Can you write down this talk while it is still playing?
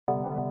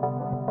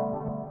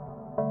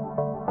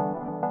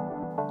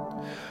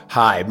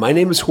Hi, my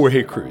name is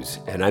Jorge Cruz,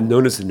 and I'm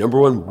known as the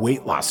 #1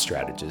 weight loss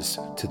strategist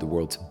to the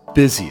world's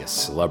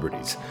busiest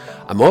celebrities.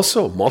 I'm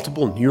also a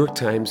multiple New York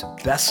Times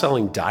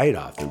best-selling diet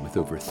author with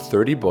over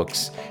 30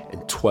 books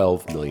and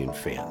 12 million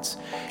fans.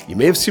 You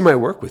may have seen my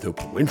work with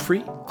Oprah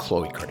Winfrey,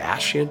 Khloe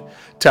Kardashian,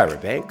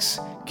 Tyra Banks,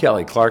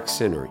 Kelly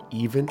Clarkson, or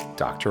even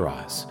Dr.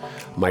 Oz.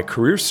 My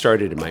career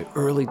started in my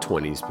early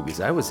 20s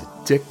because I was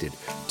addicted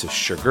to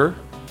sugar,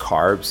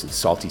 carbs, and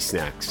salty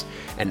snacks.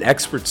 And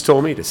experts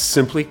told me to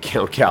simply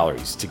count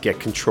calories to get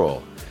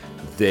control.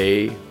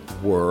 They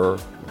were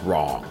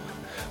wrong.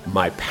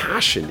 My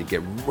passion to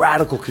get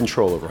radical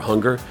control over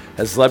hunger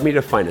has led me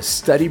to find a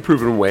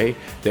study-proven way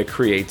that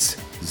creates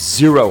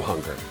zero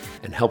hunger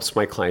and helps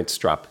my clients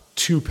drop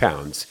 2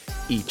 pounds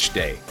each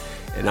day.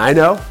 And I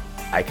know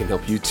I can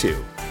help you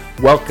too.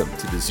 Welcome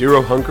to the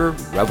Zero Hunger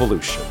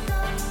Revolution.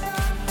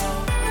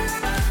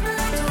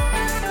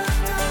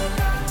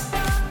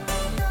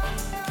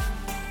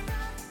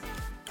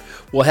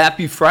 Well,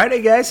 happy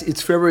Friday, guys.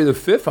 It's February the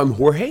 5th. I'm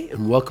Jorge,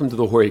 and welcome to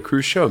the Jorge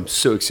Cruz Show. I'm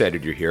so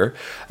excited you're here.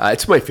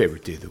 It's my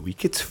favorite day of the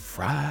week. It's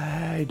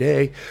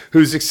Friday.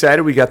 Who's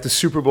excited? We got the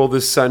Super Bowl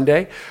this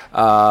Sunday.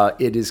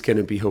 It is going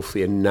to be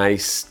hopefully a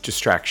nice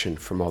distraction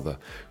from all the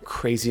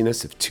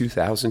craziness of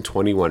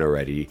 2021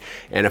 already.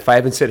 And if I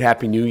haven't said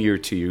Happy New Year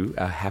to you,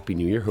 Happy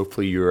New Year.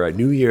 Hopefully your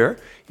new year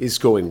is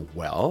going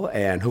well,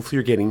 and hopefully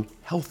you're getting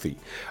healthy.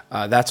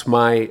 That's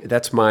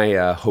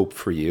my hope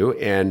for you.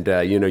 And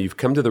you've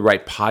come to the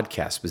right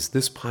podcast, because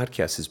this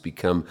podcast has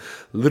become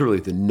literally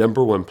the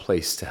 #1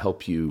 place to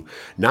help you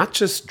not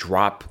just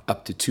drop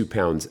up to 2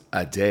 pounds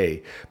a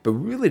day, but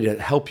really to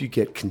help you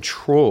get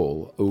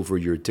control over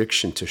your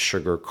addiction to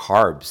sugar,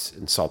 carbs,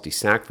 and salty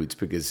snack foods.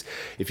 Because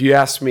if you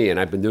ask me, and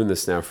I've been doing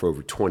this now for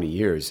over 20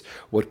 years,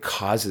 what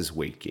causes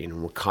weight gain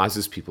and what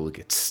causes people to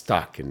get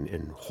stuck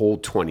and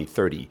hold 20,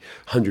 30,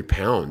 100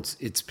 pounds,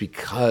 it's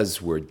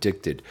because we're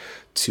addicted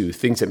to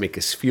things that make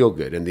us feel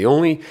good. And the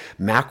only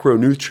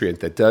macronutrient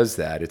that does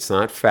that, it's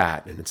not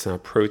fat and it's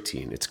not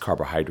protein, it's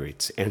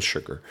carbohydrates and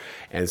sugar.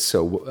 And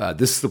so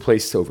this is the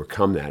place to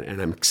overcome that.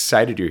 And I'm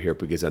excited you're here,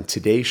 because on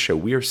today's show,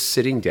 we are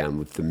sitting down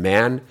with the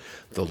man,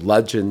 the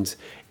legend,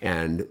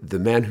 and the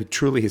man who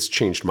truly has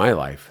changed my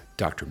life,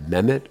 Dr.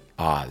 Mehmet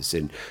Oz.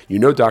 And you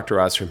know Dr.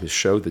 Oz from his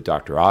show, The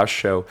Dr. Oz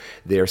Show.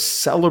 They are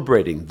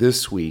celebrating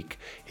this week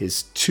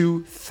his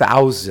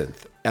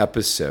 2000th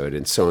episode.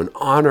 And so in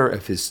honor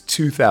of his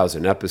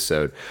 2000th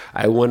episode,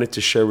 I wanted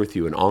to share with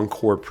you an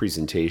encore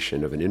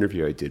presentation of an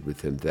interview I did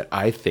with him that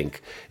I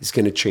think is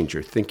going to change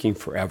your thinking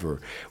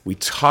forever. We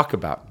talk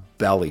about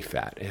belly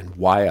fat and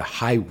why a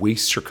high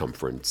waist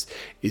circumference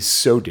is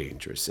so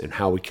dangerous, and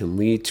how it can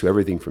lead to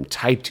everything from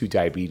type 2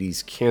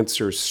 diabetes,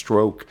 cancer,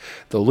 stroke.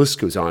 The list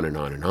goes on and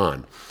on and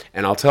on.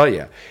 And I'll tell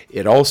you,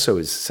 it also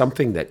is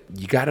something that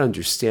you got to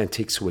understand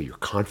takes away your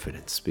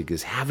confidence,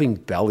 because having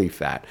belly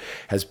fat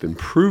has been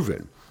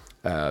proven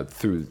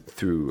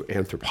through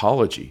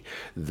anthropology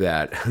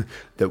that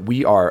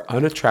we are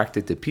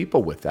unattracted to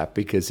people with that,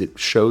 because it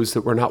shows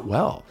that we're not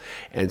well.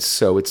 And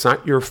so it's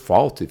not your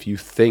fault if you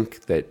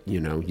think that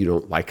you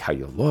don't like how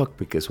you look,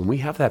 because when we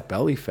have that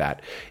belly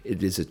fat,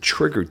 it is a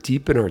trigger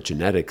deep in our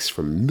genetics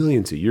from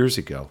millions of years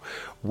ago,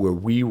 where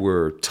we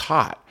were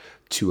taught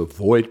to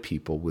avoid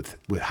people with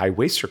high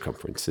waist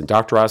circumference. And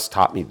Dr. Oz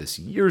taught me this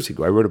years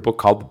ago. I wrote a book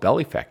called The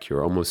Belly Fat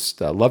Cure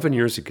almost 11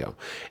 years ago,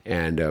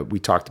 and we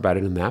talked about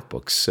it in that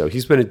book. So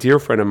he's been a dear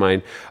friend of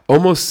mine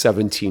almost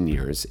 17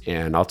 years,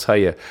 and I'll tell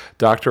you,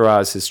 Dr.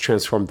 Oz has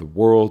transformed the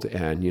world,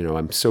 and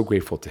I'm so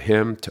grateful to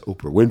him, to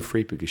Oprah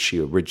Winfrey, because she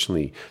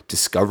originally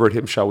discovered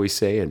him, shall we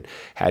say, and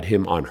had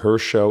him on her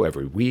show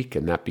every week,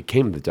 and that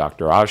became the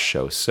Dr. Oz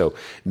Show. So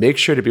make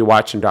sure to be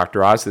watching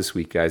Dr. Oz this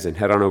week, guys, and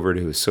head on over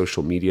to his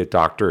social media,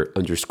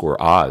 Dr._Oz,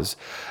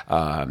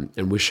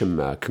 and wish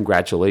him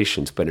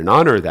congratulations. But in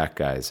honor of that,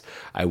 guys,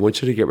 I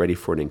want you to get ready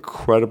for an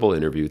incredible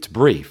interview. It's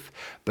brief,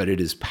 but it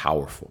is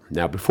powerful.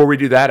 Now, before we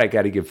do that, I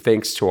got to give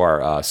thanks to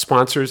our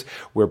sponsors.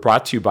 We're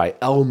brought to you by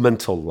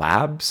Elemental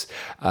Labs.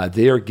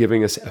 They are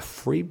giving us a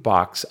free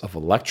box of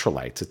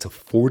electrolytes. It's a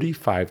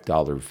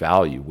 $45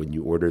 value when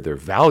you order their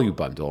value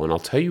bundle. And I'll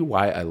tell you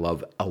why I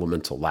love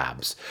Elemental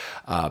Labs,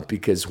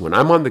 because when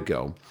I'm on the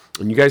go,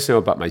 and you guys know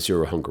about my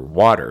Zero Hunger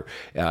water.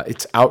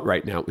 It's out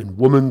right now in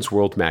Woman's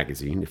World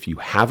magazine. If you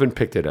haven't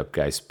picked it up,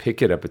 guys,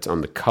 pick it up. It's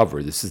on the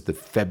cover. This is the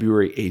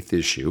February 8th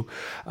issue.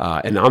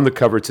 And on the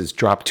cover, it says,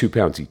 drop 2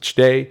 pounds each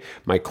day.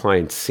 My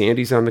client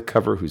Sandy's on the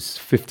cover, who's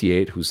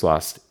 58, who's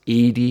lost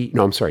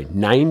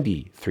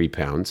 93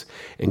 pounds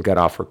and got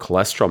off her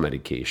cholesterol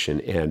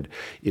medication. And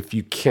if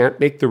you can't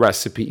make the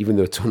recipe, even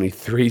though it's only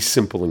 3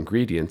 simple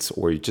ingredients,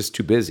 or you're just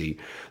too busy,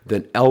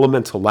 then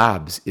Elemental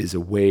Labs is a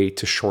way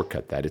to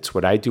shortcut that. It's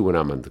what I do when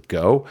I'm on the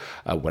go,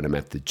 when I'm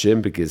at the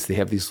gym, because they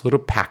have these little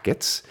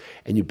packets,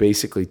 and you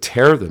basically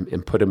tear them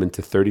and put them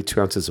into 32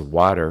 ounces of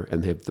water,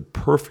 and they have the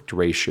perfect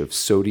ratio of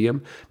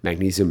sodium,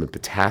 magnesium, and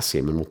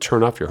potassium, and will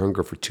turn off your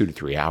hunger for 2 to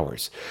 3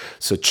 hours.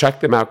 So check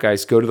them out,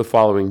 guys. Go to the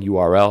following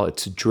URL.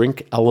 It's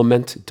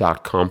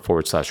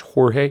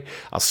drinkelement.com/Jorge.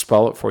 I'll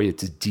spell it for you.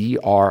 It's DRINK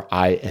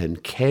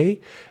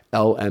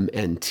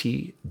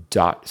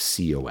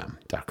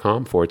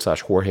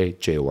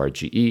lmnt.com/Jorge,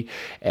 Jorge,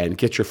 and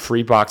get your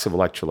free box of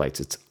electrolytes.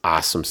 It's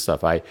awesome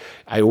stuff. I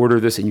order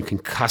this, and you can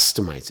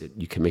customize it.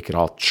 You can make it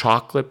all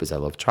chocolate, because I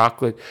love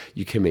chocolate.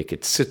 You can make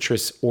it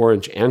citrus,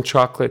 orange, and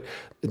chocolate.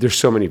 There's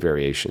so many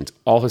variations.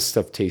 All his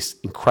stuff tastes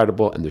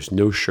incredible, and there's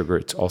no sugar.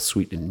 It's all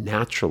sweetened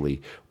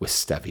naturally with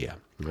stevia.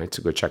 All right,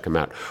 so go check them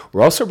out.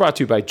 We're also brought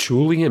to you by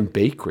Julian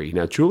Bakery.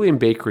 Now, Julian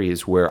Bakery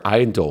is where I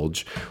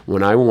indulge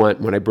when I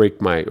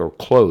break or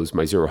close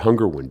my zero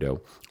hunger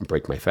window and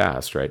break my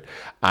fast, right?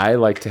 I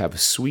like to have a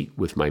sweet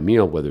with my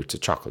meal, whether it's a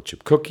chocolate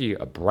chip cookie,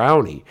 a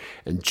brownie,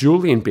 and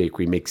Julian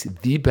Bakery makes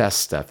the best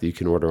stuff that you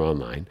can order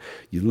online.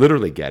 You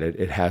literally get it.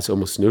 It has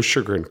almost no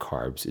sugar and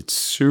carbs. It's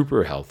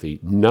super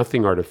healthy,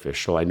 nothing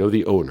artificial. I know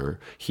the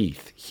owner,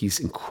 Heath. He's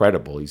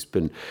incredible. He's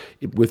been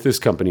with this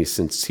company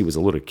since he was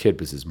a little kid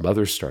because his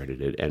mother started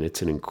it. And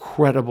it's an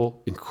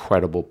incredible,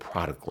 incredible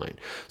product line.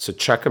 So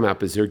check them out,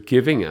 because they're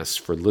giving us,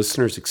 for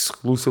listeners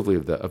exclusively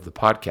of the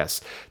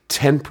podcast,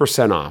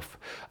 10% off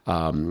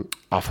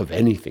of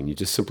anything. You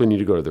just simply need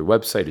to go to their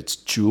website. It's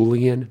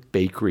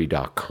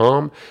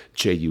julianbakery.com,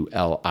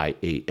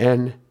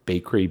 Julian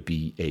Bakery,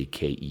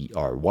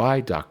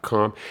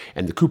 Bakery.com.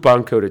 And the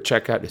coupon code at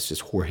checkout is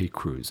just Jorge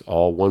Cruz,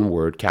 all one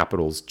word,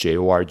 capitals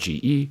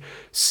JORGE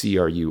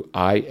CRUISE. You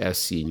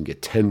can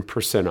get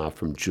 10% off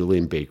from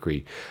Julian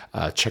Bakery.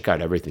 Check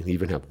out everything. They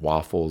even have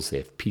waffles. They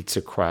have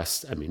pizza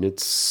crust. I mean,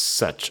 it's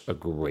such a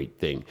great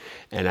thing.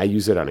 And I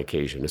use it on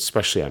occasion,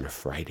 especially on a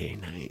Friday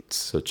night.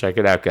 So check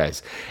it out,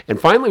 guys. And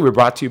finally, we're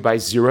brought to you by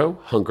Zero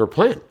Hunger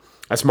Plan.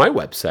 That's my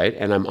website,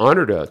 and I'm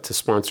honored to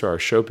sponsor our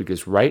show,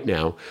 because right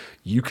now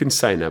you can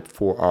sign up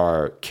for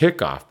our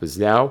kickoff. Because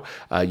now,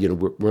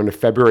 we're on a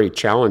February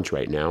challenge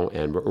right now,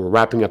 and we're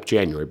wrapping up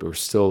January, but we're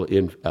still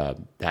in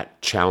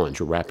that challenge.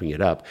 We're wrapping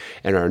it up,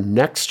 and our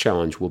next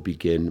challenge will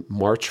begin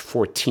March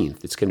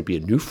 14th. It's going to be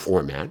a new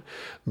format,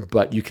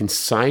 but you can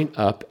sign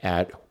up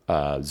at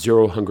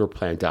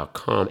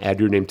zerohungerplan.com, add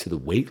your name to the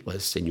wait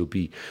list, and you'll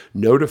be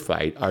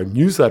notified. Our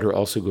newsletter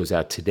also goes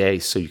out today,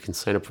 so you can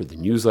sign up for the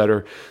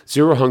newsletter.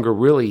 Zero Hunger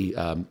really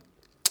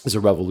is a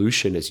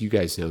revolution, as you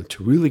guys know,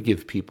 to really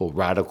give people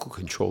radical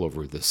control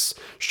over this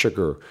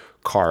sugar,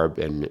 carb,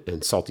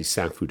 and salty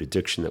snack food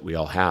addiction that we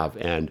all have.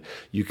 And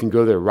you can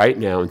go there right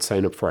now and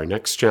sign up for our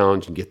next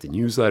challenge and get the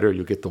newsletter.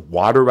 You'll get the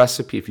water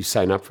recipe if you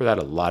sign up for that.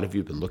 A lot of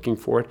you have been looking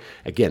for it.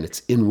 Again,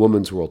 it's in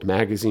Woman's World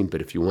magazine, but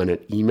if you want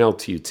it emailed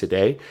to you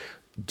today,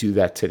 do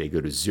that today. Go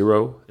to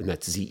Zero, and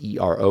that's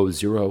ZERO,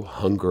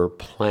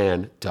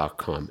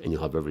 zerohungerplan.com, and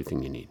you'll have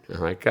everything you need.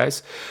 All right,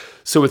 guys?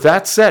 So with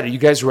that said, are you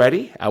guys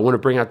ready? I want to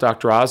bring out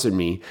Dr. Oz and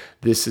me.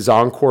 This is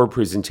Encore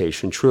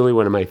presentation, truly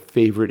one of my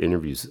favorite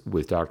interviews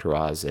with Dr.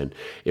 Oz, and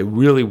it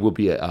really will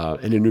be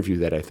an interview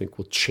that I think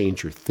will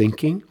change your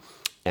thinking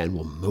and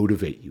will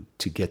motivate you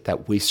to get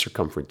that waist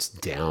circumference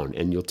down.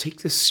 And you'll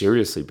take this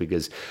seriously,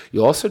 because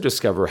you'll also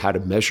discover how to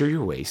measure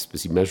your waist,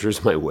 because he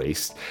measures my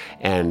waist,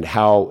 and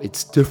how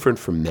it's different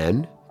for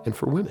men and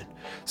for women.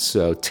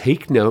 So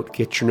take note,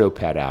 get your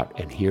notepad out,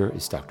 and here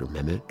is Dr.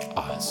 Mehmet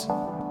Oz.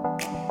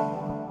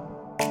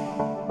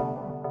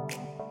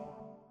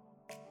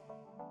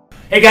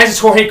 Hey guys, it's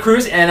Jorge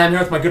Cruz, and I'm here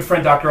with my good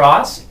friend Dr.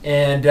 Oz,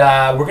 and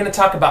we're going to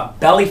talk about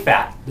belly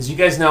fat. As you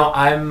guys know,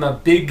 I'm a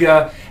big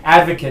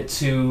advocate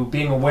to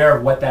being aware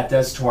of what that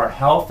does to our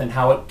health and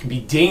how it can be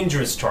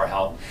dangerous to our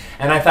health.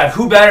 And I thought,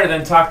 who better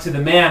than talk to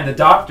the man, the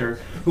doctor,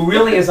 who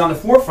really is on the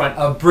forefront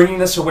of bringing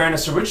this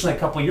awareness originally a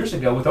couple of years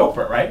ago with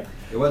Oprah, right?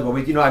 It was. Well,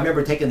 I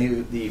remember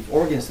taking the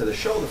organs to the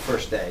show the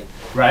first day,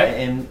 right?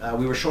 And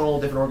we were showing all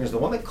different organs. The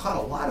one that caught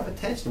a lot of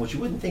attention, which you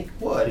wouldn't think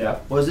would,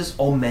 yeah, was this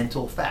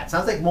omental fat.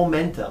 Sounds like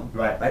momentum,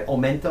 right?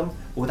 Omentum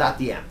without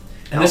the M.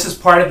 And now, this is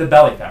part of the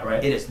belly fat,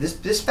 right? It is.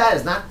 This fat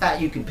is not fat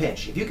you can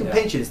pinch. If you can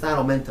pinch it, it's not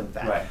omentum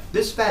fat. Right.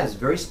 This fat is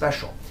very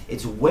special.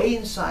 It's way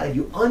inside of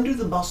you, under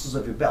the muscles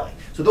of your belly.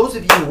 So those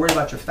of you who worry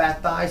about your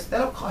fat thighs,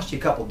 that'll cost you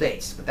a couple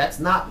days. But that's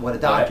not what a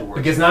doctor worries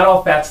about. Because not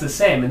all fat's the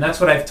same. And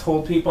that's what I've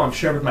told people, I'm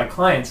sharing with my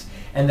clients.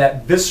 And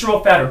that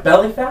visceral fat or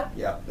belly fat?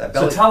 Yeah. That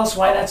belly so tell us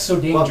why that's so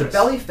dangerous. Well, the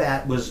belly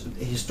fat was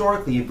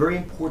historically very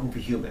important for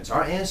humans.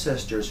 Our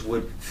ancestors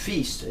would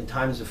feast in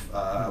times of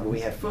when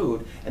we had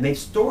food, and they'd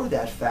store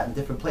that fat in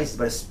different places,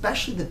 but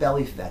especially the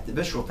belly fat, the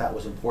visceral fat,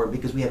 was important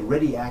because we had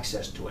ready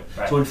access to it.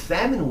 Right. So when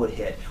famine would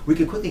hit, we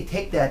could quickly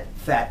take that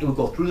fat, it would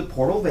go through the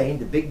portal vein,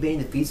 the big vein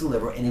that feeds the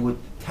liver, and it would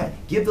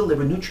give the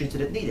liver nutrients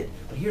that it needed.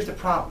 But here's the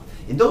problem.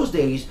 In those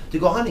days, to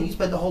go hunting, you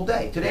spend the whole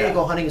day. Today, to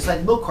go hunting, it's like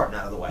the milk carton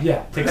out of the way.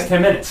 Yeah, it takes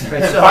 10 minutes,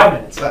 right? 5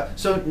 minutes.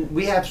 So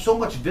we have so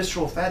much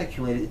visceral fat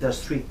accumulated, it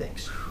does three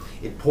things.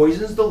 It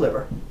poisons the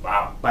liver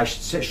by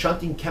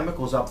shunting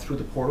chemicals up through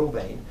the portal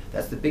vein.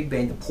 That's the big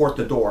vein to port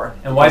the door.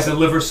 And why is the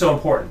liver so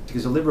important?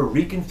 Because the liver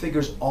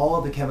reconfigures all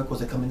of the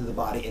chemicals that come into the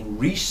body and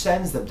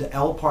resends them to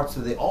L parts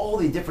of all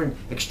the different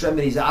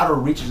extremities, outer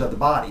reaches of the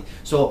body.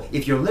 So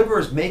if your liver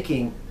is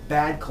making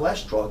bad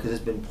cholesterol because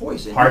it's been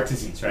poisoned. Heart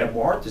disease, You right? have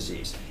more heart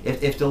disease.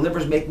 If the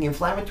liver's making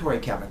inflammatory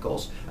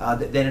chemicals,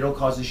 then it'll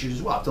cause issues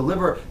as well. If the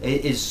liver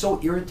is so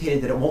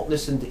irritated that it won't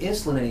listen to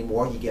insulin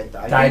anymore, you get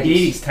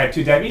diabetes. Type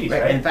 2 diabetes,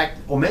 right? In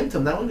fact,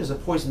 Omentum not only does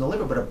it poison the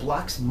liver, but it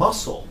blocks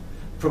muscle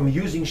from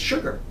using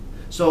sugar.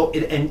 So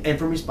and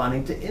from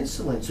responding to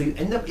insulin. So you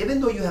end up, even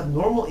though you have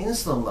normal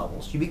insulin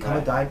levels, you become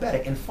a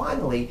diabetic. And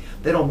finally,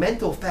 that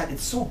omental fat,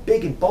 it's so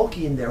big and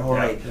bulky in there,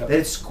 Jorge, that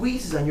it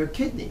squeezes on your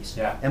kidneys.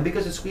 Yeah. And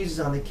because it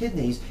squeezes on the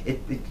kidneys,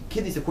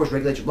 kidneys, of course,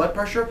 regulate your blood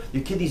pressure.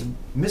 Your kidneys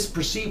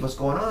misperceive what's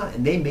going on,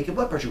 and they make your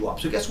blood pressure go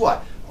up. So guess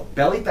what?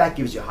 Belly fat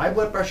gives you high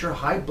blood pressure,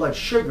 high blood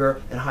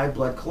sugar, and high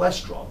blood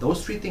cholesterol.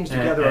 Those three things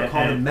together are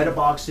called a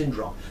metabolic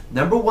syndrome.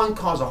 Number one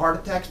cause of heart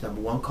attacks, number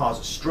one cause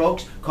of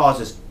strokes,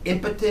 causes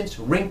impotence,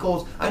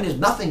 wrinkles. I mean, there's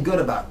nothing good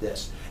about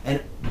this.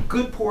 And a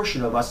good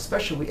portion of us,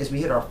 especially as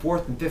we hit our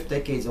 4th and 5th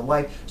decades of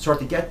life, start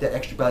to get that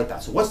extra belly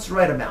fat. So what's the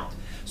right amount?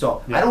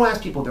 So I don't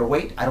ask people their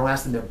weight. I don't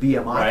ask them their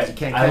BMI. Right. You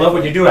can't I love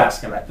what you do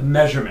ask them. The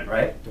measurement,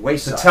 right? The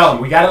waist so size. tell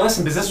them, we got to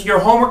listen, because this is your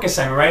homework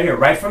assignment right here,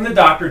 right from the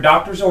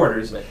doctor's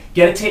orders. Right.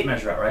 Get a tape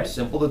measure out, right?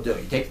 Simple to do.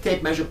 You take the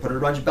tape measure, put it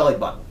around your belly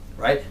button,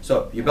 right?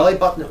 So your belly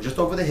button just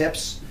over the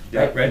hips.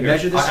 Yeah, right here.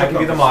 Measure this. I can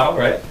be the model,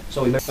 right?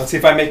 So we Let's see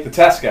if I make the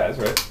test, guys,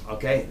 right?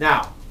 Okay,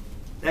 now,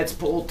 let's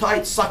pull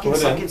tight, suck in.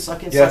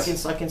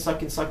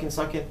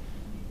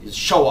 Just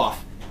show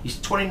off. He's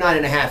 29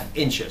 and a half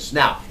inches.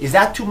 Now, is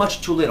that too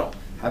much, too little?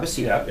 Have a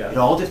seat. Yeah. It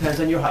all depends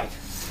on your height.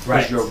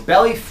 Right. Because your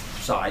belly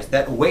size,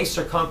 that waist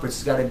circumference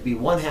has got to be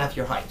 1/2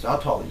 your height. So how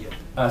tall are you?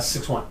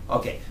 6'1".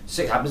 Okay,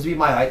 6 happens to be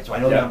my height, so I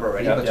know the number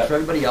already. But just for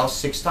everybody else,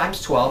 6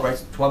 times 12, right?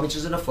 12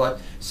 inches in a foot.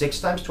 6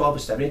 times 12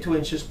 is 72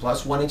 inches,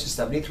 plus 1 inch is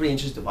 73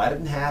 inches,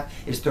 divided in half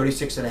is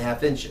 36 and a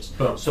half inches.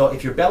 Boom. So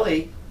if your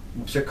belly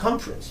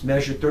circumference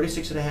measured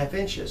 36 and a half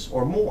inches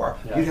or more,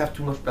 you'd have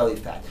too much belly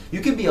fat. You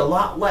can be a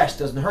lot less,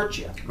 doesn't hurt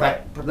you. Right.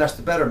 Less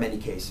the better in many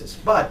cases.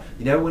 But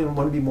you never want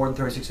to be more than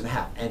 36 and a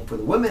half. And for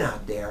the women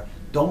out there,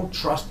 don't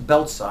trust the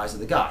belt size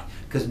of the guy.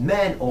 Because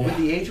men over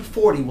the age of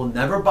 40 will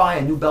never buy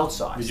a new belt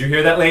size. Did you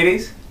hear that,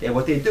 ladies? And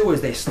what they do is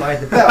they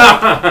slide the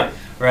belt.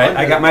 Right,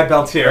 I got my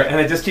belt here, and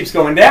it just keeps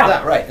going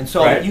down. Right, and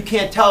so you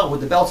can't tell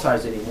with the belt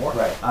size anymore.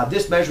 Right.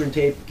 This measuring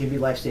tape can be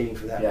life-saving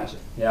for that reason.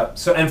 Yeah.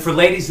 So, and for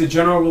ladies, the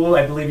general rule,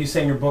 I believe you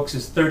say in your books,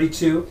 is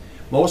 32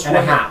 Most and a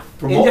women- half.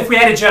 for most- If we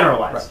had to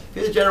generalize. Right.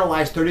 If it's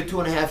generalized, 32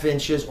 and a half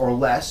inches or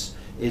less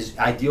is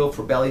ideal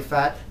for belly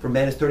fat. For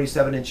men, it's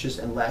 37 inches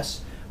and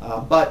less.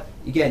 But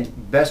again,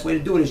 best way to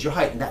do it is your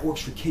height, and that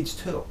works for kids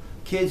too.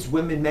 Kids,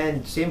 women,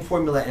 men, same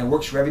formula, and it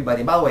works for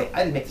everybody. And by the way, I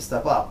didn't make this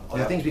stuff up. All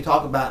the things we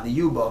talk about in the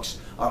U-books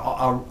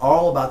are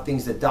all about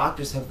things that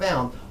doctors have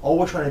found. All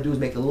we're trying to do is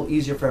make it a little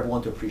easier for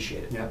everyone to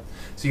appreciate it. Yeah.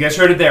 So you guys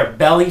heard it there.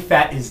 Belly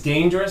fat is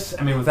dangerous.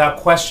 I mean, without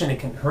question, it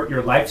can hurt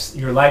your quality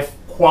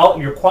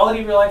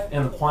of your life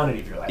and the quantity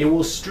of your life. It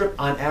will strip,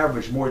 on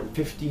average, more than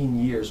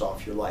 15 years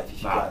off your life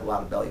if you've got a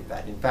lot of belly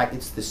fat. In fact,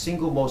 it's the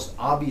single most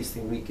obvious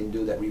thing we can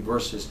do that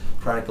reverses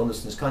chronic illness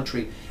in this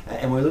country.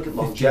 And when we look at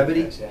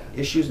longevity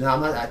issues, now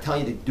I'm not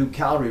telling you to do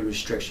calorie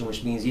restriction,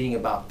 which means eating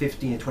about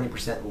 15 to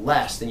 20%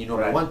 less than you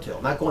normally want to.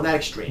 I'm not going that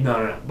extreme.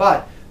 No.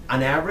 But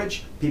on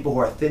average, people who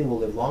are thin will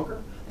live longer.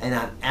 And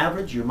on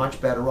average, you're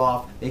much better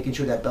off making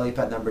sure that belly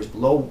fat number is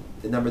below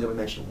the number that we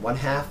mentioned,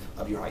 1/2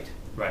 of your height.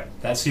 Right.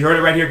 So you heard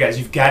it right here, guys.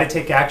 You've got to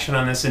take action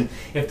on this. And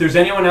if there's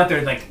anyone out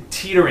there like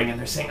teetering and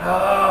they're saying,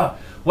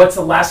 what's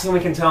the last thing we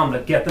can tell them to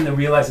get them to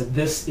realize that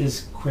this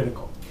is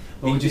critical?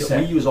 What would you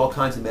say? We use all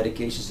kinds of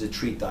medications to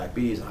treat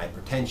diabetes,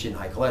 hypertension,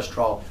 high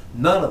cholesterol.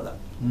 None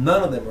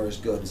of them are as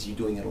good as you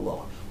doing it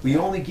alone. We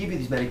only give you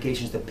these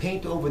medications to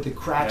paint over the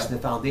cracks in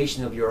the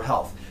foundation of your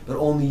health. But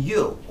only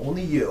you,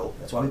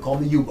 that's why we call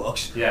them the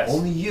U-books,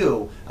 only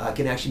you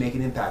can actually make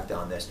an impact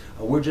on this.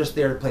 We're just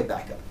there to play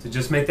backup. So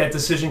just make that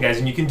decision, guys,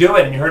 and you can do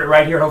it. And you heard it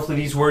right here. Hopefully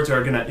these words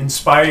are going to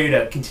inspire you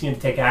to continue to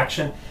take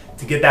action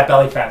to get that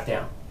belly fat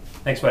down.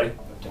 Thanks, buddy.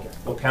 Take care.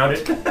 We'll pound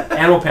it,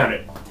 and we'll pound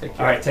it. Take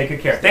care. All right, take good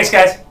care. Thanks,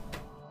 guys.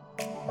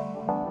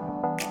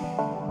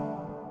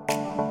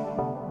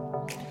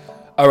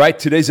 All right,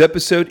 today's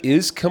episode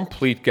is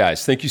complete,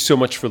 guys. Thank you so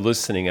much for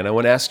listening. And I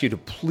want to ask you to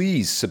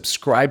please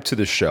subscribe to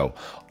the show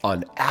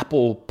on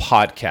Apple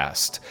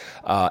Podcast.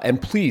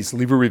 And please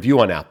leave a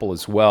review on Apple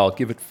as well.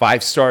 Give it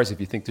 5 stars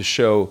if you think the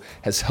show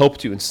has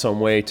helped you in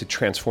some way to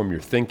transform your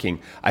thinking.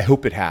 I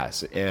hope it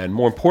has. And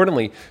more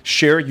importantly,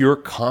 share your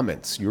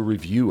comments, your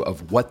review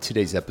of what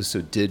today's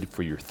episode did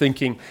for your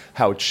thinking,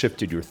 how it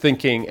shifted your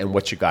thinking, and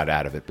what you got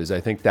out of it. Because I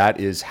think that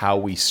is how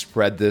we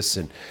spread this.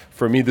 And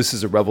for me, this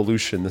is a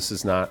revolution. This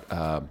is not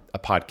a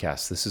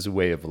podcast. This is a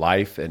way of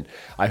life. And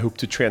I hope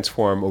to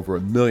transform over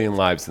 1 million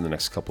lives in the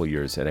next couple of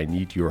years. And I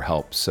need your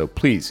help. So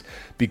please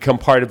become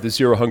part of the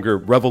Zero Hunger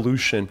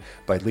revolution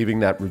by leaving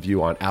that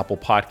review on Apple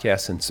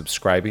Podcasts and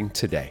subscribing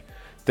today.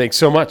 Thanks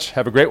so much.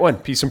 Have a great one.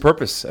 Peace and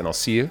purpose. And I'll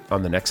see you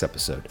on the next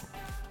episode.